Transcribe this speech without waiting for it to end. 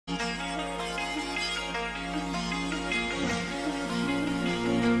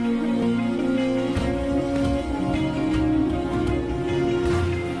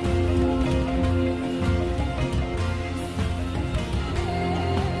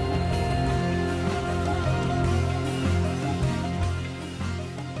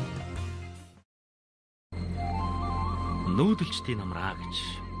нүүдэлчдийн намраа гэж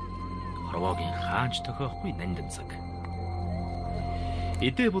хорвоогийн хаанч тохиохгүй нандин цаг.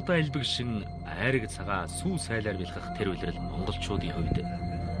 Эдээ будаа илбэгшин айраг цагаа сүү сайлаар бэлгэх тэр үлрэл монголчуудын хувьд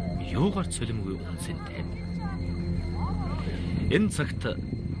юугаар цолимгүй үнцэнтэй. Энэ цагт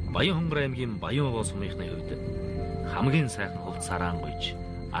Баянхонгор аймгийн Баянвоо сумынхны хувьд хамгийн сайхан хувцсараа гойж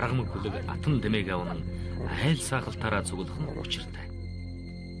арга мөглөг атан дэмээг авнан айл сахалтаараа цуглах нь учиртай.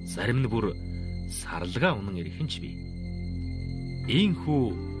 Зарим нь бүр сарлага унан ирэх нь ч бий.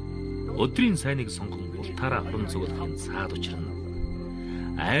 Ийхүү өдрийн сайныг сонгон ултаараа хуран цуглахын цаад учир нь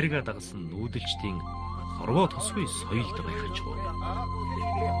айргаа дагсан нүүдэлчдийн хорвоо тосгүй соёлд байхаж байна.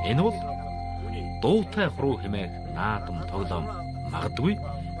 Энэ бол дуутай хуруу хэмээх наадам тоглоом магадгүй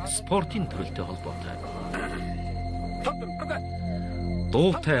спортын төрөлтэй холбоотой.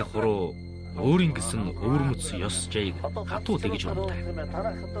 Дуутай хуруу өөрийн гэсэн өвөрмөц ёс жайг хатуу тэгж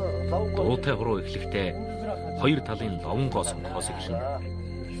унтаа. Дуутай хуруу эхлэхдээ хоёр талын ловонгоо сонгохоос эхэлнэ.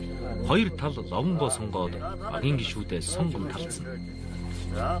 Хоёр тал ловонгоо сонгоод багийн гишүүдээ сонгон талцсан.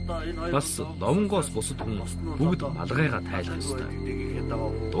 Бас ловонгоос бусад хүн бүгд малгайгаа тайлах ёстой.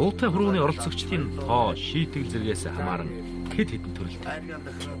 Дуутай хурууны оролцогчдын тоо шийтгэл зэргээс хамааран хэд хэдэн төрөлтэй.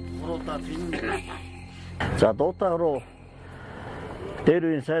 За дуутай хуруу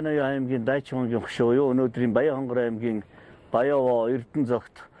Дээрвийн сайн аймгийн Дайчмонгийн хөшөө юу өнөөдрийн Баянхонгор аймгийн Баянвоо Эрдэнэ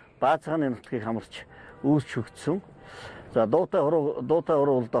зогт Баацгааны нутгийг хамарч үүсч хөгжсөн. За дуутай хуруу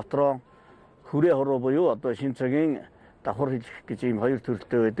бол дотроо хүрээ хуруу буюу одоо шинэ цагийн давхар хэлэх гэж ийм хоёр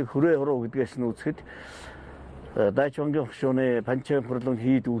төрөлтэй байдаг. Хүрээ хуруу гэдгээс нь үзэхэд Дайчмонгийн хөшөөний панчаан хурлан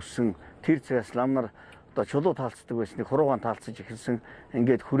хийд үүссэн тэр цагаас лам нар одоо чулуу таалцдаг байсныг хуруугаан таалцаж эхэлсэн.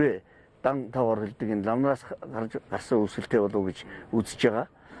 Ингээд хүрээ дан тавар хэлдэг энэ ламнаас гарсан үүсэлтэй болов уу гэж үзэж байгаа.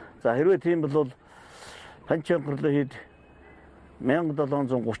 За хэрвээ тийм бол панчаан хурлан хийд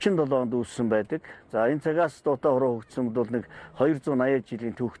 1737 онд үүссэн байдаг. За энэ цагаас дуутай хуруу хөгжсөн бол нэг 280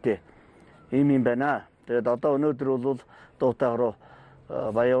 жилийн түүхтэй юм байна. Тэгээд одоо өнөөдөр бол дуутай хуруу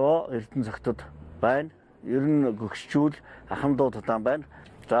Баянвоо Эрдэнэ зогтод байна. Ер нь гөгсчүүл ахмадуу тутаан байна.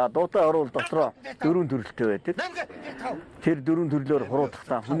 За дуутай хуруу дотроо дөрвөн төрөлтэй байдаг. Тэр дөрвөн төрлөөр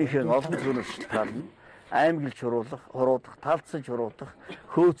хуруулахдаа хүнийхээ олон зүйлс шалтгаална. Аймглж хуруулах, талцаж хуруулах,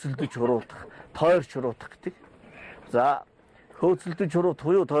 хөөцөлдөж хуруулах, тойрч хуруулах гэдэг. За хөөцөлдөж хуруулах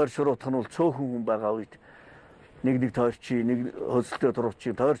буюу тойрч хуруулах нь бол цөөхөн хүн байгаа үед нэг тойрчи, нэг хөөцөлтөд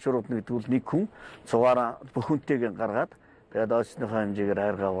хуруулчих, тойрч хуруулна гэдэг бол нэг хүн цугаараа бүхэнтэйг гаргаад тэгээд ойчныхаа хэмжээгээр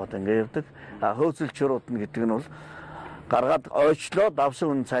хайргаа аваад ингэ явдаг. А хөөцөлж хуруулна гэдэг нь бол гаргаад ойчлоо давсан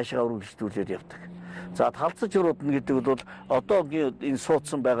хүн цаашаа үргэлжлүүлээд явдаг. За талцаж хуруулна гэдэг бол одоогийн энэ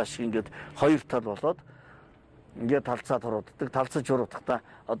суудсан байгаа шиг ингээд хоёр тал болоод ингээд талцаад хуруулдаг. Талцаж хуруулахдаа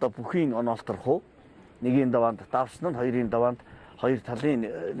одоо бүхийн оноолторх уу нэгийн даваанд давсан нь хоёрын даваанд хоёр талын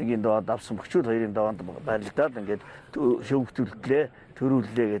нэгийн даваанд давсан бөхчүүд хоёрын даваанд барилдаад ингээд шөвгтүүллээ,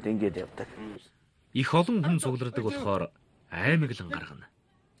 төрүүллээ гэдэг ингээд явдаг. Их олон хүн цуглардаг болохоор аймаглан гаргана.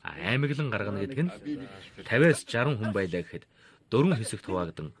 Аймаглан гаргана гэдэг нь 50-аас 60 хүн байлаа гэхэд 4 хэсэгт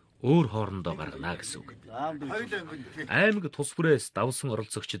хуваагдан өөр хоорондоо гаргана гэсэн үг. Аймаг тус бүрээс давсан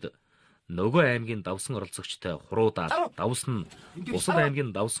оролцогчид нөгөө аймгийн давсан оролцогчтой хуруудаад давсан нь бусад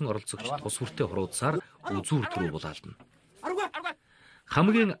аймгийн давсан оролцогч тус бүртээ хуруудсаар үзүүр төрөө булаална.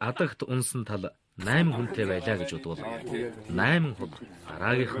 Хамгийн адагт унсан тал 8 хүнтэй байлаа гэж бодвол 8 хул,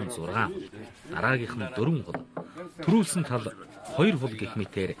 дараагийнх нь 6 хул, дараагийнх нь 4 хул, төрүүлсэн тал 2 хул гэх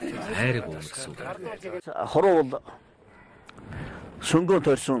мэтээр хайраг уuna гэсэн үг. Хуруу бол сөнгөө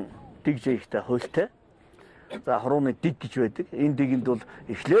тойрсон дэг жийхтэй хуйлтай. За хурууны дэг гэж байдаг. Энэ дэгэнд бол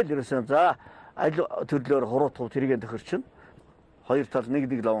эхлээл ерөөсөн за аль төрлөөр хуруутгав тэрийг тохирчин. Хоёр тал нэг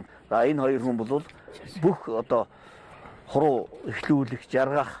лав. За энэ хоёр хүн бол бүх одоо хуруу эхлүүлэх,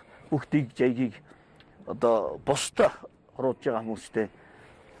 жаргах бүх дэг жайгийг одоо бусдаа хуруулж байгаа хүмүүстэй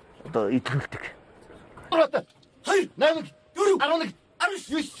одоо идэвхжүүлдэг. 2 8 4 11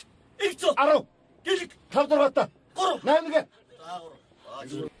 19 10 гэлэг 5 6 8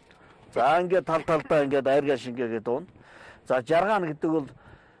 За ингээд талдаа ингээд айргаа шингээгээд дуун. За жаргаана гэдэг бол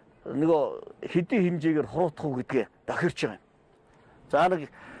нөгөө хэдийн хэмжээгээр хуруутах уу гэдгээ тохирч байгаа юм. За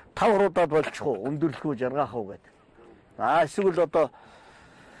нэг 5 хуруудаад болчих уу, өндөрлөх үү, жаргаах уу гэдэг. Эсвэл одоо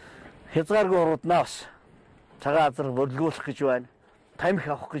хязгааргүй хурууднаа бас цагаан азар бодлогуулах гэж байна. Тамхи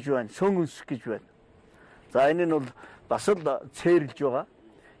авах гэж байна, сөн өнсөх гэж байна. За энэ нь бол бас л цээрлж байгаа.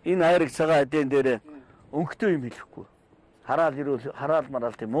 Энэ хайрыг цагаан эдэн дээр өнгөтэй юм хэлэхгүй. Хараал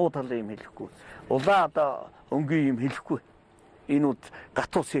мараал тийм муу талын юм хэлэхгүй. Улаан одоо өнгийн юм хэлэхгүй. Энэ үд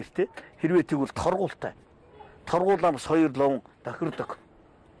гатуу сэртэй. Хэрвээ тэгвэл торгуултай. Торгуулаас хоёр лов тохирдог.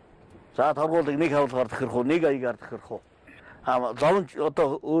 За торгуулыг нэг хавлгаар тохирох уу, нэг аягаар тохирох уу. Ловн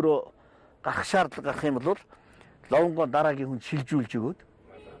одоо өөрөө гарах шаардлага гарах юм бол ловонгоо дараагийн хүн шилжүүлж өгөөд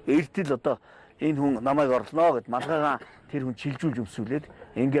эртэл одоо энэ хүн намайг орлоо гэд малгайгаа тэр хүн шилжүүлж өмсүүлээд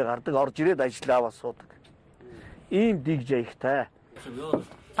ингээ гардаг орж ирээд ажил аваад суудаг. Ийм дэг жаягтай.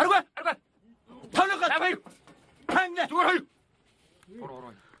 Арга. Тавлага тавь. Ханга зүгээр.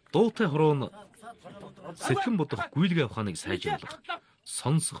 Дуутай хуруу нь сэтгэн бодох гүйлгээ ухааныг сайжруулах,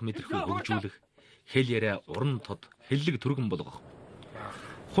 сонсох мэдрэхүй хөгжүүлэх, хэл яриа уран тод, хэллэг түргэн болгох.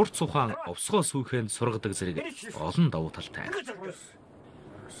 Хурц ухаан овсгоо сүүхэнд сургадаг зэрэг олон давуу талтай.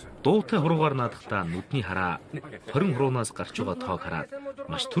 Дуутай хуруугаар наадахтаа нүдний хараа 20 хуруунаас гарч байгаа тоог хараад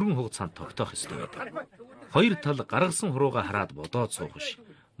маш түргэн хугацаанд тогтоох ёстой байдаг. Хоёр тал гаргасан хуруугаа хараад бодоод суух биш.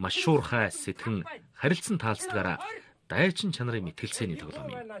 Маш шуурхай сэтгэн харилцан таалцдагаараа дайчин чанарын мэтгэлцээний тоглоом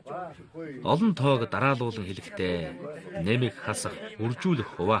юм. Олон тоог дараалуулан хэлэхдээ нэмэх хасах, үржүүлэх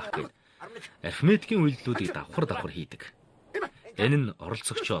хуваах гэд арифметикийн үйлдэлүүдийг давхар хийдэг. Энэ нь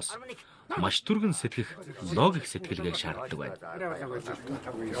оролцогчоос маш түргэн сэтгэх логик сэтгэлгээг шаарддаг байна.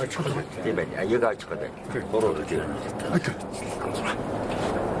 Тийм байна. Яг аач гэдэг. Бороо тийм.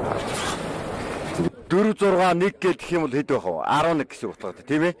 4 6 1 гэх юм бол хэд байх вэ? 11 гэсэн утгатай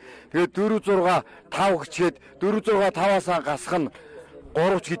тийм ээ. Тэгээд 4 6 5 гэчихэд 4 6 5-аас гасах нь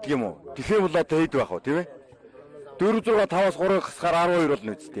 3 ч гэдэг юм уу? Тэгэх юм бол одоо хэд байх вэ тийм ээ? 4 6 5-аас 3 гасахаар 12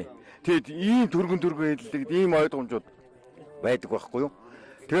 болно үстэй. Тэгээд ийм түргэн хэллэгд ийм ойлгомжууд байдаг байхгүй юу?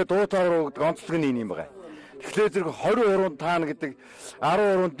 Тэгээд дуутай хуруу гэдэг онцлог нь юм байгаа. Тэгэхээр зэрэг 20 хуруун таана гэдэг 10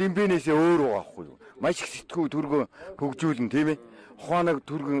 хуруун дэмбэнээсээ өөр байгаа байхгүй юу? Маш их сэтгүү түргэн хөгжүүлнэ тийм ээ. Ухааныг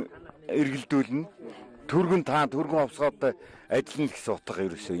түргэн эргэлдүүлнэ. Түргэн таан түргэн овсгоотой ажиллана гэсэн утга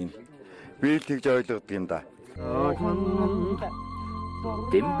ерөөсөө юм. Би л тэгж ойлгодог юм да.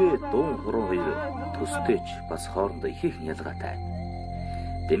 Дэмбэ дуун хуруу хоёр төстэйч бас хоорондоо ихээхэн ялгаатай.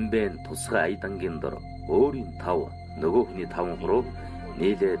 Дэмбэ нь тусгай аядангийн дор өөрийн 5, нөгөөхний 5 хуруу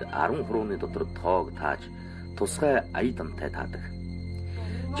нийлээд 10 хурууны дотор тоог тааж тусгай аядантай таадаг.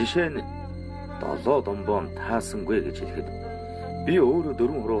 Жишээ нь 7 домбон таасангүй гэж хэлэхэд би өөрөө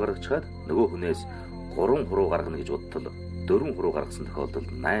 4 хуруу гаргачаад нөгөө хүнээс 3 хуруу гаргана гэж бодтол 4 хуруу гаргасан тохиолдолд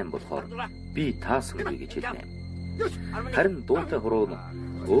 8 болохоор би таасангүй гэж хэлнэ. Харин дуутай хуруу нь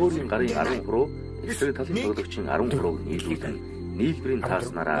өөрийн гарын 10 хуруу эсрэг талын тоглогчийн 10 хурууг нийлүүлэн нийлбэрийн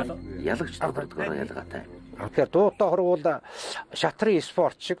тааснараа ялагч тодорхойгоор ялгаатай. Тэгэхээр дуутай хуруу бол шатрын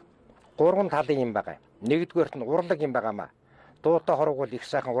спорт шиг 3 талын юм байгаа. Нэгдүгээрт нь урлаг юм байгаамаа. Дуутай хурууг бол их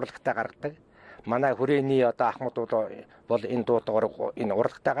сайхан урлагтай гаргадаг. Манай хүрээний одоо ахмадууд бол энэ дуутайгаар энэ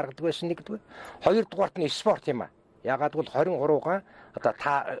урлагтай гаргадаг байсан нэгдүгээр. Хоёрдугаарт нь спорт юм аа. Ягаад гэвэл 20 хуруугаа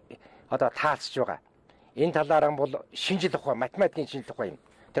одоо таалцж байгаа. Энэ талаараа бол шинжлэх ухаан, математикийн шинжлэх ухаан юм.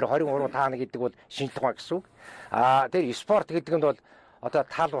 Тэр 20 хуруу таана гэдэг бол шинжлэх ухаан гэсэн үг. Тэр спорт гэдэг нь бол одоо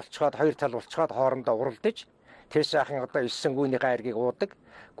тал болцоход 2 тал болцоход хоорондоо уралдаж тэр сайхан одоо 9 гүүний айргийг уудаг.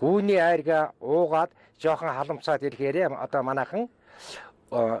 Гүүний айргаа уугаад жоохон халамцаад ирэхээр одоо манайхан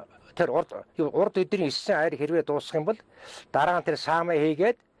тэр урд өдрийн 9 айр хэрвээ дуусах юм бол дараа нь тэр саамаа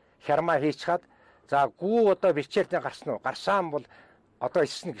хийгээд хярмаа хийчихад за гүү одоо бичээртэй гарсан уу? Гарсан бол одоо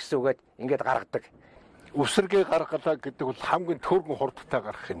 9 гэсэн үгээд ингээд гаргадаг. Үсрэгээ гаргалаа гэдэг бол хамгийн төргөн хурдтай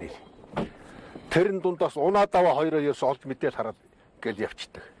гаргах юм. Тэрэн дундаас унаадава хоёроо ерөөс олж мэдээл хараад гэл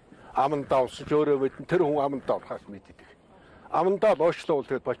явчихдаг. Амандаа усж өөрөө мэдэн тэр хүн амандаа орхоос мэддэг. Амандаа л уучлаа бол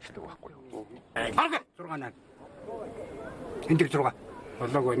тэгээд болчихдог байхгүй юу? Арга 6 наа. Энд 6.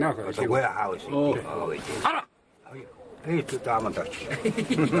 Болоогүй наа. Болоогүй аавс. Ара. Эйт амандаа.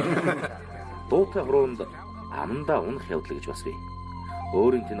 Дуутай хуруунд амандаа унах явдал гэж бас бий.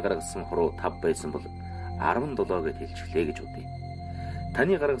 Өөрийн тэнд гаргасан хуруу 5 байсан бол 17 гэд хэлчихлээ гэж үдээ.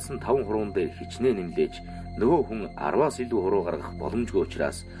 Таны гаргасан 5 хуруун дээр хичнээн нэмлээж нөгөө хүн 10-аас илүү хуруу гаргах боломжгүй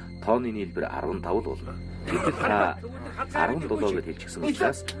учраас тооны нийлбэр 15 л болно. Гэтэл та 17 гэд хэлчихсэн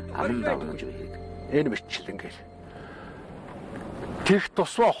учраас амандаа унаж байдаг. Энэ бичил ингээл. Тех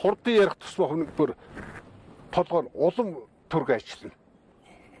тусмаа хурдан ярих тусмаа хүнийг бүр толгоор улам төрг ажиллана.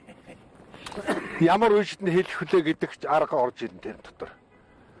 Ямар үеинд нь хэлэх хүлээ гэдэг арга орж ирнэ тэр дотор.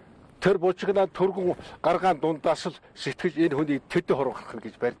 Тэр бужигнаа төргөн гаргаан дундаас л сэтгэж энэ хүнийг тэдэ хуруу гаргах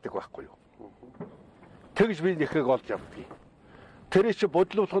гэж барьдаг байхгүй юу? Тэгж би нэхэг олж явдгийг. Тэр чи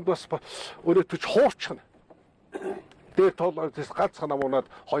бодлуулахад бас өрөөтөж хуурчихна. Дээр тоолоос ганцхан амунаад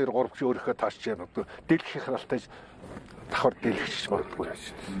 2 3 чи өөрийнхөө таашч яана. Дэлгэх хралтаж давхар дэлгэчих магадгүй.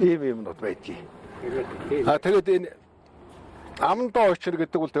 Ийм юмнууд байдгийг. Тэгээд энэ амандаа очир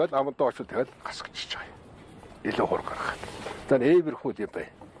гэдэг бол тэгэл амандаа очил тэгэл гасчихж байгаа. Илүү хур гаргах. Тэр эвэрхүү юм бай.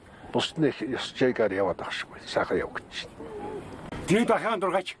 Бусны ёсчээгээр яваад ахшгүй. Сайхан яв гэж. Дээд ахаан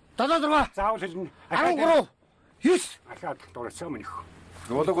дургач. 76. Заавал хэлнэ. 13. 9. Ахаад дурацсан мөнх.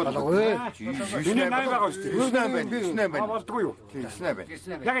 Болоогүй. Энэ 8 байгаа үстэй. 9 байна. 9 байна. Болдгүй юу? 9 байна.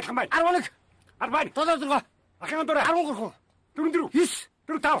 Яг их юм байна. 11. 40. 76. Ахын дөрөв. 13. 4 9.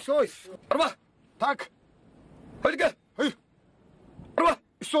 4 5. Арба. Так. Хоёргээ. Хоёр. Арба.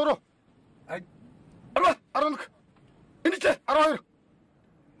 9. Арба. 11. Энэчлээ. 12.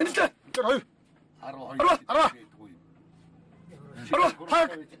 Энэчлээ. 2. 12. Арба. Арба. Арба. Так.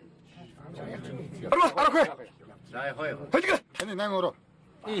 Арба. Арба. Хоёргээ. Таны 8 өрөө.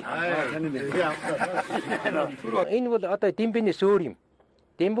 Энэ бол одоо дембэнээс өөр юм.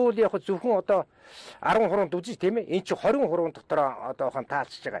 Дембэ бол яг зөвхөн одоо 10 хуруунд үзэж тийм ээ. Энд чи 20 хуруун дотор одоохон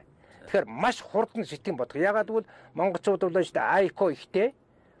таалцж байгаа. Тэгэхээр маш хурдан сэтгэн бодох. Ягаад гэвэл монголчууд бол шүү дээ IQ ихтэй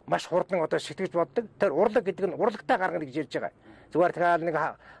маш хурдан одоо сэтгэж боддог. Тэр урлаг гэдэг нь урлагтаа гаргана гэж ярьж байгаа. Зүгээр тэгэхээр нэг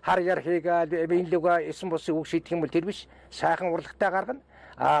хар яр хийгээл биенлүүгээ эсэн бусын үг шийдэх юм бол тэр биш. Сайхан урлагтаа гаргана.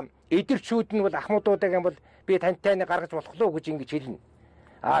 Эдэрчүүд нь бол ахмадуудаа юм бол би тантай нэг гаргаж болох лөө гэж ингэж хэлнэ.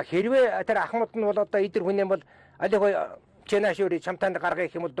 Хэрвээ тэр ахмад нь бол одоо эдэр хүн юм бол алиг чэнашүүри чамтанд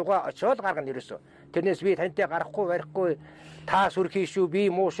гаргах юм бол дугаа очоод гаргана ерөөсөө. Тэрнээс би тантай гарахгүй барихгүй та сүрхий шүү би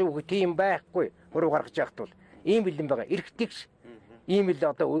муу шүү гэх тийм байхгүй. Хуруу гаргаж яхад бол ийм бэлэн байгаа. Эргэтгэж ийм л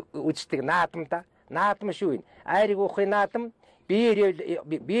одоо үздэг наадам да. Наадам шүү энэ. Айрыг уухын наадам би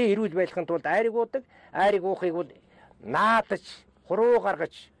эрүүл байхын тулд айрыг уудаг. Айрыг уухыг бол наадаж хуруу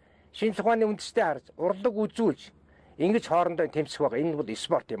гаргаж шинжлэх ухааны үндэстэй харж урлаг үзүүлж ингэж хоорондоо тэмцэх байгаа. Энэ бол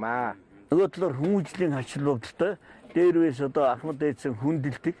спорт юм аа. Нөгөө талаар хүмүүжлийн хачлуудтай дээрвээс одоо ахмад дээдсэн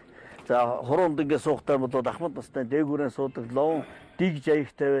хүндэлдэг. За хуруунд ингээ суухтаа бол ахмад настай дээгүүрээ суудаг, ловон дигж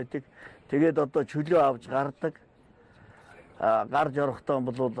аягтай байдаг. Тэгээд одоо чөлөө авч гардаг. Гарч орохдоо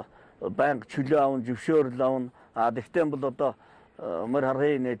бол байнга чөлөө аван, зөвшөөрөл авна. Тэгтээ бол одоо мөр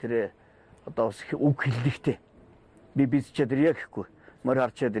харгын нэтэрэ одоо үг хэллэгтэй. Би бичээд ирья гэхгүй. Мөр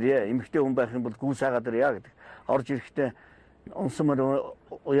харчаад ирья. Эмэгтэй хүн байх юм бол гүйсаагаад ирья гэдэг. Орж ирэхдээ унсмар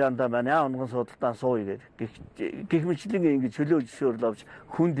уяанда байна. Онгон суудалтаа сууя гэдэг. Гэх мэтлэн ингэ чөлөө зөвшөөрөл авч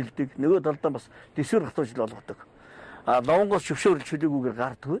хүндэлдэг. Нөгөө талдаа бас дэсвэр хатууж болгодог. Лонгоос зөвшөөрөл чөлөөгүйгээр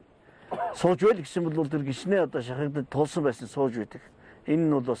гардаггүй. Сууж байл гэсэн бол тэр гişнээ одоо шахагдад тулсан байсан сууж байдаг. Энэ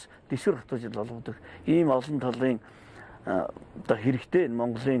нь бол бас дэсвэр хатууж болгодог. Ийм олон талын одоо хэрэгтэй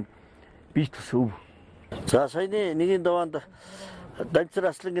Монголын бие тус өв. За саяны нэгэн даваанд Данцар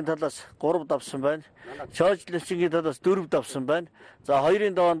Аслангийн талаас 3 давсан байна. Чоож Лэвчингийн талаас 4 давсан байна. За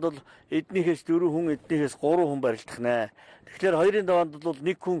хоёрын даваанд бол эднийхээс 4 хүн, эднийхээс 3 хүн барилдах нэ. Тэгэхээр хоёрын даваанд бол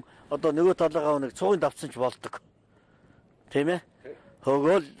нэг хүн одоо нөгөө талаагаа нэг цугийн давсан ч болдог. Тийм ээ?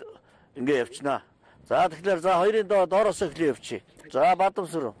 Хөгөөл ингээ явчихнаа. За тэгэхээр за хоёрын даваа доороос эхлэе явчих. За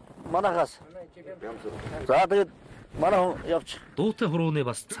Бадамсүр манахаас. За тэгээд манай хүн явчих. Дуутай хурууны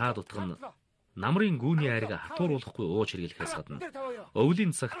бас цаад утга нь намрын гүүний айрыг хатууруулахгүй ууж хэрэглэхээс гадна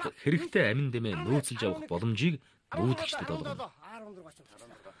өвлийн цагт хэрэгтэй амин дэмээ нөөцлж авах боломжийг нүүдгчдэд болгоно.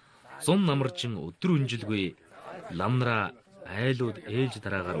 Зун намарчин өдөр үнжилгүй ламнараа айлууд ээлж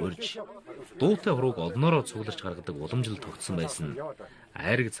дараагаар урьж дуутай хурууг олноороо цугларч гаргадаг уламжлал тогтсон байсан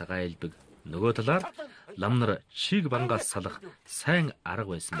айрыг цагаан элбэг нөгөө талаар ламнар шиг бангаас салах сайн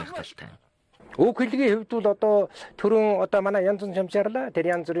арга байсан байх талтай. Үг хэлгийн хувьд бол одоо түрүүн одоо манай янз бүрийн чамчаарлаа. Тэр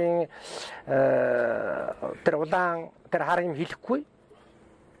янз бүрийн тэр улаан тэр хар юм хэлэхгүй.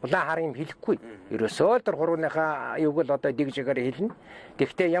 Улаан хар юм хэлэхгүй. Ерөөсөө тэр хурууныхаа юуг л одоо дигжэгээр хэлнэ.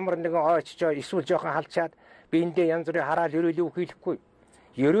 Гэхдээ ямар нэгэн ойчжоо эсвэл жоохон халчаад биендээ янз бүрийн хараал ерөөлийн үг хэлэхгүй.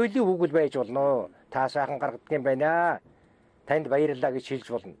 Ерөөлийн үг л байж болно. Та сайхан гаргадаг юм байна. Танд баярлалаа гэж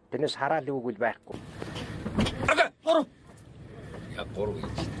хэлж болно. Тэрнээс хараал үг л байхгүй. Яг 3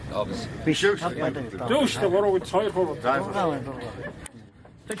 гэж. Авс. Биш. Дөөштэй 3 гэж 2 хуруу.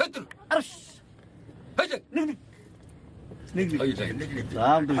 Хэдэр. Арш. Хэдэр. Нэг.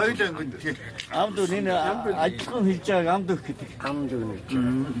 Амд энэ ажиллах хэлж байгааг амд өгөх гэдэг. Амд өгнө.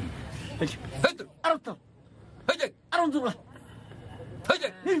 Хэдэр. 10. Хэдэр. 16.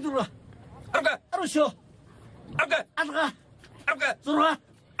 Хэдэр. 1 Арга. 10. Арга. Алга. Арга. 6.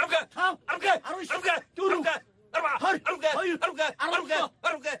 Арга. Арга. Арга.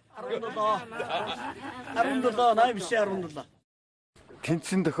 Арга.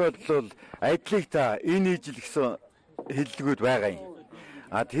 Тэнцэн тохиолдол айдлыг та энэ ижил гэсэн хэллэгүүд байгаа юм.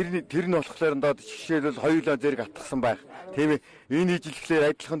 Тэр нь болохоор доод жишээлбэл хоёулаа зэрэг атгсан байх. Тийм ээ. Энэ ижил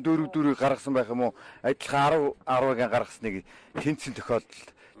гэхлээр адилхан 4 гаргасан байх юм уу? Адилхан 10-ыг гаргасныг тэнцэн тохиолдолд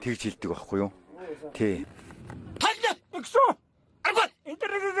тэгж хэлдэг байхгүй юу? Тий. Тална. Игсүү. Арга.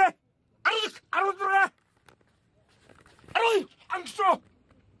 Интернетээ. 16. Арой, ангсоо.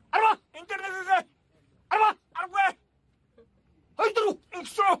 Арва, интернетээ. Арва. Хоёроо,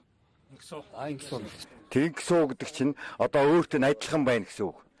 ангсоо. Ангсоо. Тэнгисүү гэдэг чинь одоо өөртөө нь адилхан байна гэсэн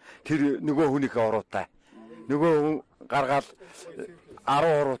үг. Тэр нөгөө хүнийхээ уруутай. Нөгөө хүн гаргаал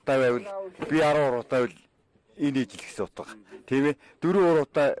 10 уруутай байвал би 10 уруутай байвал энэ ижил гэсэн утга. Тийм ээ. 4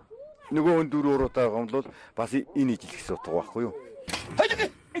 уруутай нөгөө хүн 4 уруутай байгаа юм бол бас энэ ижил гэсэн утга байхгүй юу?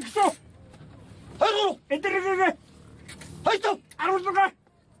 Хайдаг. Эксо. Хайруу. Эдэргээ. Хайдаг. 16.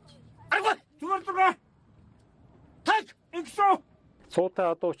 Арга. Зүгээр. Так. Эксо.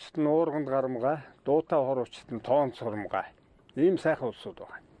 Цуутай одоочт нь уурганд гарамгай, дуутай хороочт нь тоон цурмгай. Ийм сайхан улсууд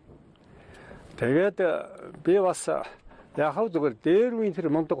байгаа. Тэгээд би бас яхав зүгээр дээр үеийн тэр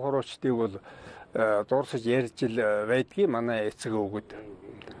мундаг хороочтыг бол дуурсаж ярьж ил байдгийг манай эцэг өвгөд.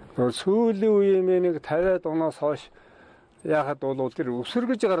 Сүүлийн үеийн нэг 50-аад оноос хойш яхад бол тэр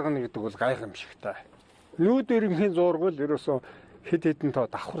өсөргөж гаргана гэдэг бол гайхамшигтай. Нүүд ирмхийн зургал ерөөсөө хэд хэдэн тоо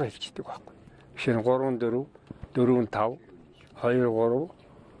давхар хэлждэг байхгүй. Жишээ нь 3 4 4 5 2 3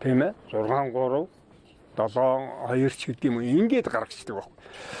 тийм ээ 6 3 7 2 ч гэдэг юм ингээд гаргацдаг байхгүй.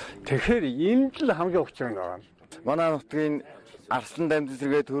 Тэгэхээр энд л хамгийн учир нь байгаа. Манай нутгийн Арслан дамжин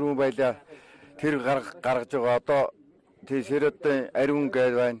сэргээ төрөн байлаа. Тэр гаргаж байгаа одоо тий Сэрэтийн ариун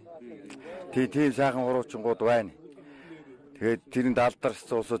гээд байна. Тийм сайхан хуруучингууд байна. Тэгээд тэрийн алдарч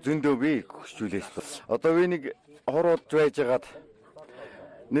уусаа зөндөө би хөшчүүлээс. Одоо би нэг хурууд байжгаад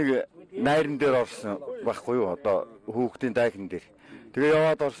нэг найран дээр орсон байхгүй юу? Одоо хүүхдийн дайхан дээр. Тэгээ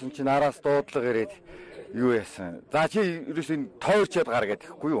яваад орсон чинь араас дуудлага ирээд юу яасан. За чи ерөөсөө тойрчод гар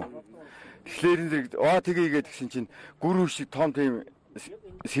гэдэхгүй юу? Тэгэхээр тгийгээд гисэн чинь гүрүү шиг том тийм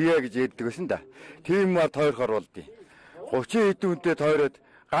сия гэж ярьдаг байсан да. Тийм маар тойрохор болдیں۔ 30 хэдэн хүнтэй тойроод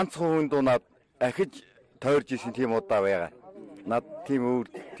ганцхан хүн дунаад ахиж тойрж исэн тийм удаа байгаа. Над тийм өөр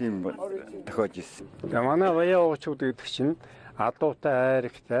тийм тохиож исэн. Манай баяа уучууд гэдэг чинь адуутай,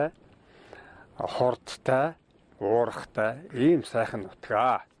 айрагтай, хурдтай, уурахтай ийм сайхан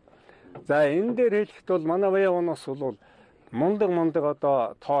нутгаа. За энэ дээр хэлэхэд бол манай баяа уноос бол мундаг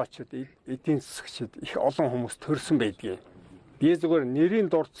одоо тоочд, эдийн засагчид их олон хүмүүс төрсэн байдгийг. Би зүгээр нэрийн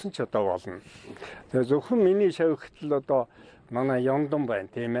дурдсан ч одоо болно. Тэгээ зөвхөн миний шавхтал одоо манай Ёндон байна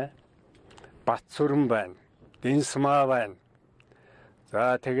тийм ээ. Батсүрэн байна. Динсмаа байна.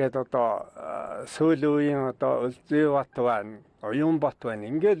 За тэгээд одоо сүүлийн үеийн одоо Улзывбат байна. Уянбат байна.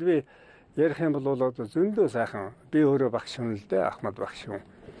 Ингээл би ярих юм бол одоо зөндөө сайхан. Би өөрөө багш хүн л дээ, Ахмад багш хүн.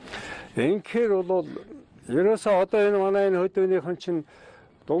 Инхээр бол ерөөсөө одоо энэ манай энэ хөдөөнийхэн чинь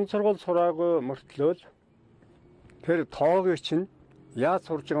дунд сургууль сураагүй мөртлөөл тэр тоогийн чинь яаж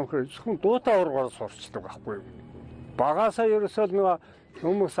сурж байгаа юм хэрэг зөвхөн дуутай ургаар сурчдаг байхгүй юу. Багасаа ерөөсөө нэг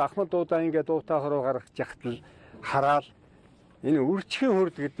хүмүүс Ахмад дуудаа ингээд дуутай хороо гаргаж яхад л хараад энэ үрчхийн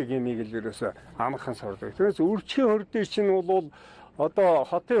хурд гэдэг юмыг л ерөөсөө амархан сурдаг. Тэрээс үрчхийн хурдын чинь бол одоо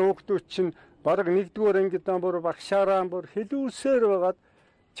хотын хүүхдүүд чинь бараг 1-р ангид бүр багшаараа бүр хэлүүлсээр байгаад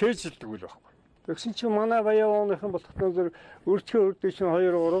чэйжилдэг үл байхгүй. Тэгсэн чинь манай баяа ууныхан болохгүй зөв үрчхийн хурдын чинь 2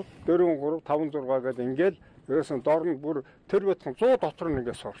 3 4 3 5 6 гэдэг ингээд ерөөсөн дор нь бүр тэр байтхан 100 дотор нь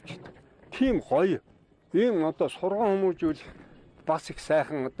ингээд сурчдаг. Тийм гоё. Ийм одоо сурган хүмүүжүүлэх бас их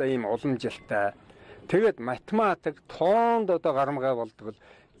сайхан одоо ийм уламжилтай. Тэгээд математик тоонд одоо гарамгай болдог л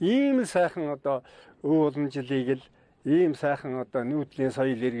ийм сайхан одоо өв уламжлалыг л ийм сайхан одоо нүүдлийн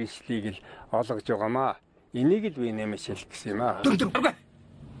соёл иргэншлийг л олгож байгаамаа. Энийг л би нэмэж хэлэх гэсэн юм аа.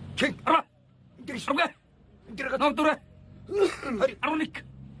 Чиг ара. Интерес авга. Интерес навдура. Хари 11.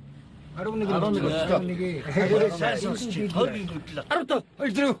 11. Сайсан чи тойрын хөдлөө. 15.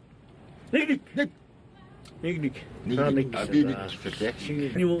 Хоёроо. Нэг. Би нэг хэлээ.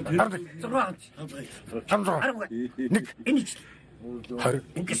 Юу 6. Хамзаа. Нэг. Энийг. Хари.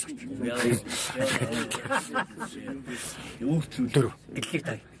 Ингээс. Юу төлөв. Идлэг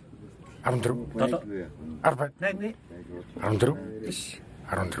тай. 14. 7. 8. 14.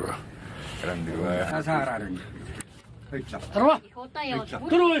 14. Асаараа. Тэрва.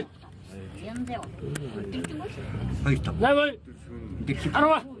 Тэрва. Яндаа. Лавай.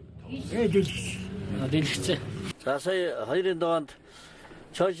 Арва. Дэлгэцээ. За сая 2-ын доонд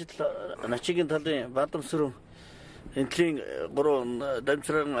чойжл начигийн талын бадамсрын энтлийн 3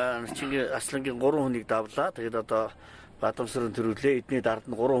 дамжран начигийн аслангийн 3 хүнийг давлаа. Тэгээд одоо бадамсрын төрүүлээ. Эдний дард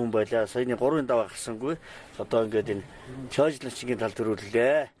нь 3 хүн байлаа. Саяны 3-ын даваа гарсангүй. Одоо ингээд энэ чойжл начигийн тал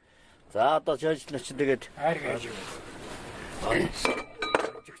төрүүллээ. За одоо чойжл начин тэгээд хайргаж.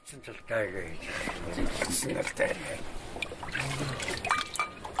 Жигсэн талтай гэж. Жигсэн талтай.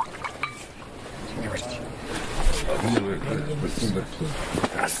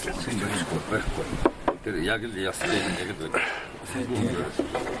 Тэр яг л ясны яг л байна.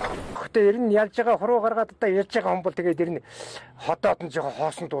 Гэхдээ ер нь ялж байгаа хуруу гаргаад одоо ялж байгаа хүн бол тэгээд ер нь ходоод нь жоохон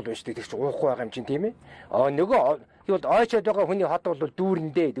хоосон туул байна шүү дээ. Тэр чинь уухгүй байгаа юм чинь тийм ээ. Нөгөө тэгвэл ойчод байгаа хүний хот бол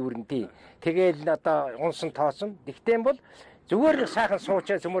дүүрэндээ. Тэгээл одоо унсан тоосон. Тэгтээм бол зүгээр сайхан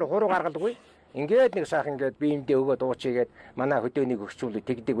суучаа цөмөр хуруу гаргалгүй. Ингээд нэг сайхан ингээд биемдээ өгөө дуучигээд манай хөдөөнийг өгчүүл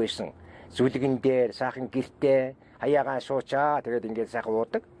тэгдэг байсан. Зүлгэн дээр сайхан гэртээ хаяагаа суучаа тэгээд ингээд сайхан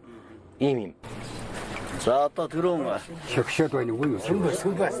уудаг. ийм. За одоо түрүүн шогшоод байна уу?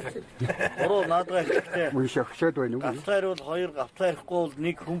 Сүмбас. гурван наадгаа хэлэхдээ Мөн шогшоод байна уу? гавтгаар бол хоёр, гавтгарихгүй бол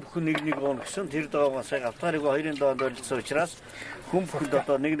нэг хүн бүхэн нэг уун гэсэн тэр дооогоо сая гавтгарыг хоёрын доонд ойлцсон учраас хүн бүхэнд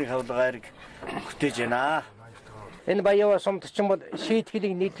одоо нэг хавлагаарыг бүтээж байна. Энэ баяа сумд ч юм бол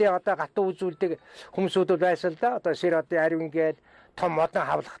шийдхийг нийлээ одоо гатуу үзүүлдэг хүмүүсүүд бол байсан л да. Одоо шир одоо ариун гээл том модон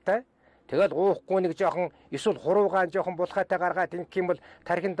хавлагтай. Тэгэл уухгүй нэг жоохон эсвэл хуруугаан жоохон булхаатай гаргаад ингэх юм бол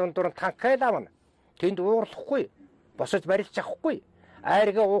тархин дундуур танкайл авна. Тэнд уурлахгүй. Босож барилж авахгүй.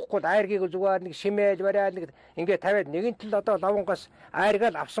 Айргаа уухгүй айргийг зүгээр нэг шимээл бариад нэг ингээд тавиад нэгэнт л одоо лавангаас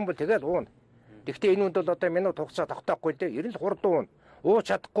айргаал авсан бол тэгэл уун. Гэхдээ энэ үнд бол одоо минут хугацаа тогтоохгүй дээ. 93 уун. Ууч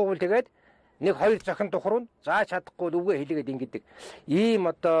чадахгүй бол тэгээд нэг хоёр захин тухруу зааж чадахгүй л үгээ хэлгээд ингэдэг. Ийм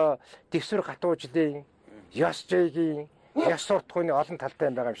одоо тэгсвэр гатуужлын яс жигийн яс суртахууны олон талтай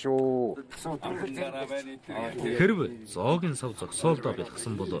юм байгаа юм шүү. Хэрв зоогийн сав зогсоолдоо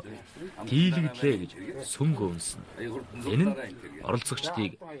бэлгсэн бол дийлэгдлээ гэж сүнг өвнсөн. Энэ нь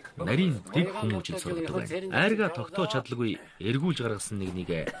оролцогчдыг нарийн дэг хүмүүжил сургадаг байна. Айргаа тогтоож чадлагүй эргүүлж гаргасан нэг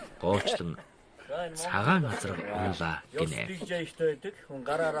гоочлон цагаан газар унлаа гинэ. Дижэйхтэй байдаг. Хүн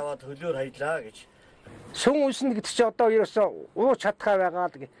гараар аваад хөлөөр хайлаа гэж. Сүн үснэ гэдэг чи одоо ерөөсөө ууч чадхаа байгаа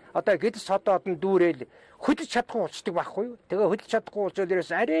л одоо гэдэс хотоод нь дүүрэл хөдөлж чадахгүй болчдөг байхгүй юу. Тэгээ хөдөлж чадахгүй болчвол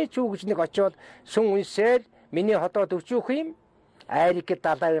ерөөс арай ч үг гэж нэг очиод сүн үнсээл миний хотоод өвчүүх юм айрыг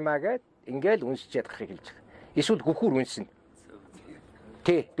далаа юмаа гэд ингээл үнсчихэд гарахыг хэлж байгаа. Эсвэл хөхөр үнсэн.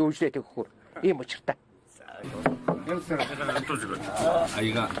 Тэ дүүжлээ хөхөр. Ийм учиртай.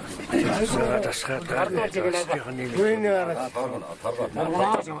 아이가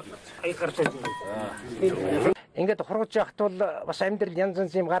ингээд хурууж явахт бол бас амьдрал янз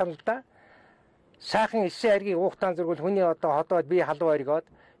янз юм гарна л да. Сайхан эсээ аргийг уухтаан зэрэгэл хүний одоо ходоод би халуу оргиод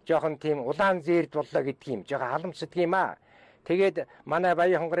жоохон тийм улаан зээрд боллоо гэдэг юм. Жоохон халамсдаг юм аа. Тэгээд манай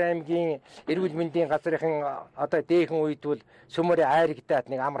Баян хонгорын аймгийн эрүүл мэндийн газрын одоо дээхэн үед бол сүмөрийн айрагдаад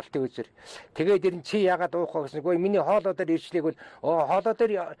нэг амралтын үзэр. Тэгээд ер нь чи яагаад уухаа гэсэн. Үгүй миний хоолоодоор ирчлээг бол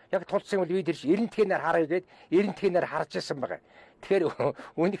хоолоодоор яг тулцсан бол би тэрш 90-тгээнээр харъя гээд 90-тгээнээр харж ирсэн байгаа. Тэгэхээр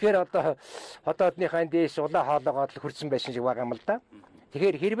үнэхээр одоо ходоодныхаа дээш улаан хоолоогоод л хүрсэн байсан шиг байгаа юм л да.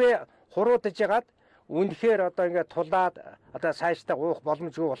 Тэгэхээр хэрвээ хуруудаж ягаад үнэхээр одоо ингээд тулаад одоо цаашдаа уух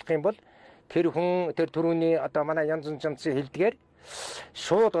боломжгүй болох юм бол тэр хүн тэр түрүүний одоо манай янз янзын хэлдгээр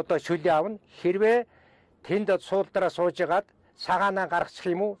шууд одоо шүлээ авна. Хэрвээ тэнд суулдраа суужгаад цагаанаа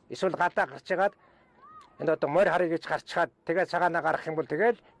гаргачих юм уу? Эсвэл гадаа гарчгаад энэ одоо морь харъя гэж гарчгаад тэгээд цагаанаа гаргах юм бол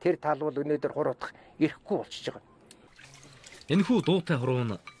тэгээд тэр тал бол өнөөдөр хуруутах ирэхгүй болчихж байгаа. Энэхүү дуутай хуруу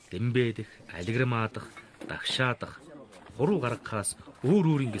нь дэмбэдэх, алиграмаадах, дагшаадах, хуруу гаргахаас өөр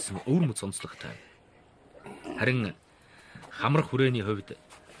өөрийн гэсэн өвөрмөц онцлогтой. Харин хамрах хүрээний хувьд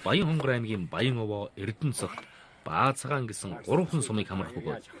Баян хонгор аймгийн Баян овоо, Эрдэнэцэгт, Баацагаан гэсэн 3 хүн сумыг хамрах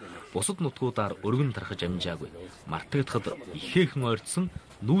бөгөөд бусад нутгуудаар өргөн тархаж амжаагүй. Мартагдахад ихээхэн ойртсон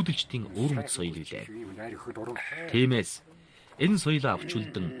нүүдэлчдийн өвөрмөц соёл билээ. Тиймээс энэ соёлоо авч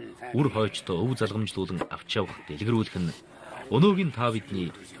үлдэн үр хойчтой өв залгамжлуулан авч явах дэлгэрүүлэх нь өнөөгийн та бидний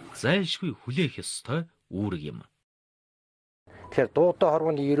зайлшгүй хүлээх ёстой үүрэг юм. Тэгэхээр дуутай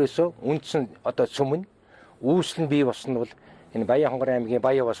хорвооны ерөөсөө үндсэн одоо сүмэн үүсэл нь бий болсон нь бол энэ Баян хонгорын аймгийн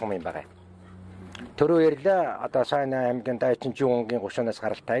Баян сум юм байгаа. Төрөө ярьлаа одоо сайн аймгийн дайчин жуунгийн 30-аас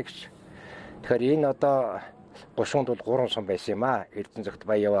гаралтай гэж. Тэгэхээр энэ одоо 30-нд бол 3 сум байсан юм аа. Эрдэнэцэгт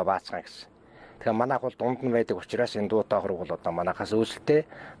Баян Баацгаан гэсэн. Тэгэхээр манайх бол дунд нь байдаг учраас энэ дуутай хорвоо бол одоо манайхаас үүсэлтэй.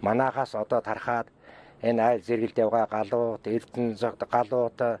 Манайхаас одоо тархаад энэ айл зэргэлд явгаа галууд, Эрдэнэцэгт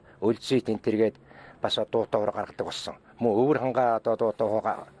галууд, өлзийт энтергээд бас дуутай хорвоо гаргадаг болсон. Мөн өвөр хангаа одоо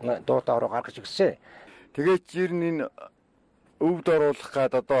дуутай хорвоо гаргаж өгсөн. Тэгээд жир нь өвд оруулах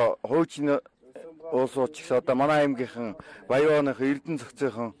гад одоо хуучин уусууч гэсэн одоо манай аймгийнхан Баяоных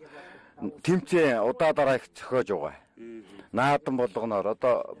Эрдэнэцэгцийнхэн тэмцээн удаа дараа их зохиож байгаа. Наадан болгоноор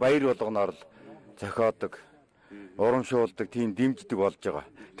одоо баяр болгоноор л зохиодог, урамшуулдаг, тийм дэмждэг болж байгаа.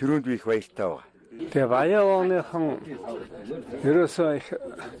 Тэрүүнд би их баяртай байгаа. Тэгээ Баяоныхан ерөөсөө их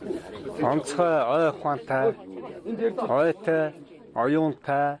онцгой ой ухаантай, ойтой,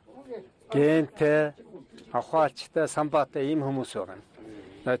 оюунтай, гэнтэй, авхаачтай, самбаатай ийм хүмүүс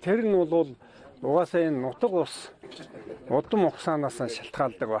байгаа. Тэр нь бол угаасаа энэ нутаг ус удам ухсаанаас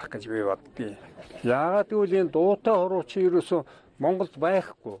шалтгаалдаг байх гэж би боддгийг. Яагаад гэвэл энэ дуутай хоруу чи ерөөсөө Монголд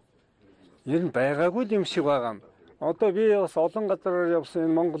байхгүй. Ер нь байгаагүй юм шиг байгаа юм. Одоо би бас олон газараар явсан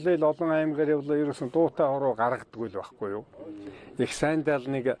энэ Монголын олон аймгаар явлаа ерөөсөн дуутай хоруу гаргадаг л байхгүй юу. Их сайндал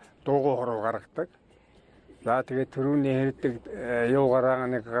нэг дуугүй хоруу гаргадаг. За тэгээд төрүүний хэрдэг юугаараа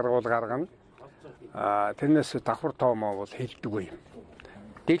нэг гаргуул гаргана. Тэрнээс давхар тоомоо бол хэлдэггүй юм.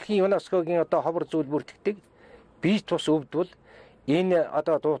 Дэлхийн ЮНЕСКОгийн одоо ховор зүйл бүртгэдэг бие тус өвд бол Энэ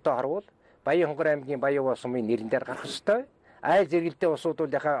одоо Дуутай хорвол Баян-Хонгор аймгийн Баян сумын нэрэн дээр гарах ёстой. Айл зэрэгэлдээ усууд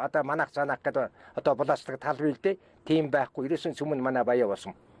бол яхаа одоо манах занах гэдэг одоо булаацдаг тал билдэ. Тийм байхгүй. Ерөөсөн цөм нь манай Баян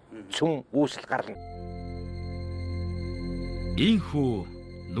сум. Цөм үүсэл гарна. Ийхүү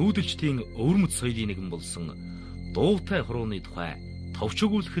нүүдэлчдийн өвөрмөц соёлын нэгэн болсон Дуутай хорууны тухай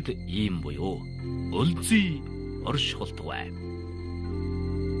товчгүүлэхэд ийм буюу Өлзий орш холтгой.